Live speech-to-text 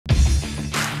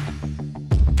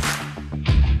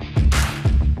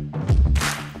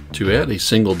To add a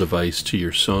single device to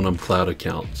your Sonim Cloud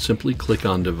account, simply click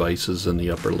on Devices in the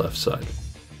upper left side.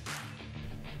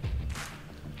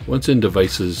 Once in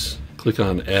Devices, click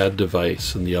on Add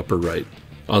Device in the upper right.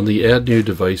 On the Add New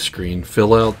Device screen,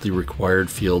 fill out the required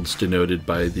fields denoted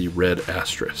by the red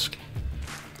asterisk.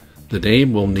 The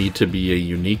name will need to be a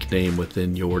unique name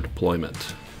within your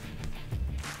deployment.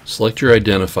 Select your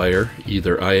identifier,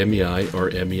 either IMEI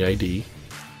or MEID,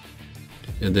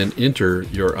 and then enter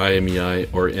your IMEI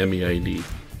or MEID.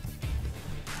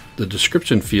 The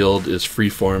description field is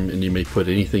freeform and you may put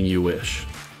anything you wish.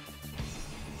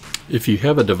 If you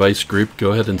have a device group,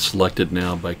 go ahead and select it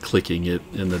now by clicking it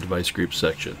in the device group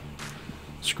section.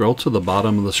 Scroll to the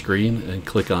bottom of the screen and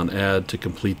click on Add to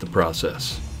complete the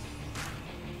process.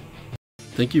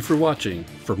 Thank you for watching.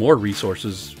 For more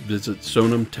resources, visit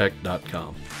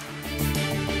sonimtech.com.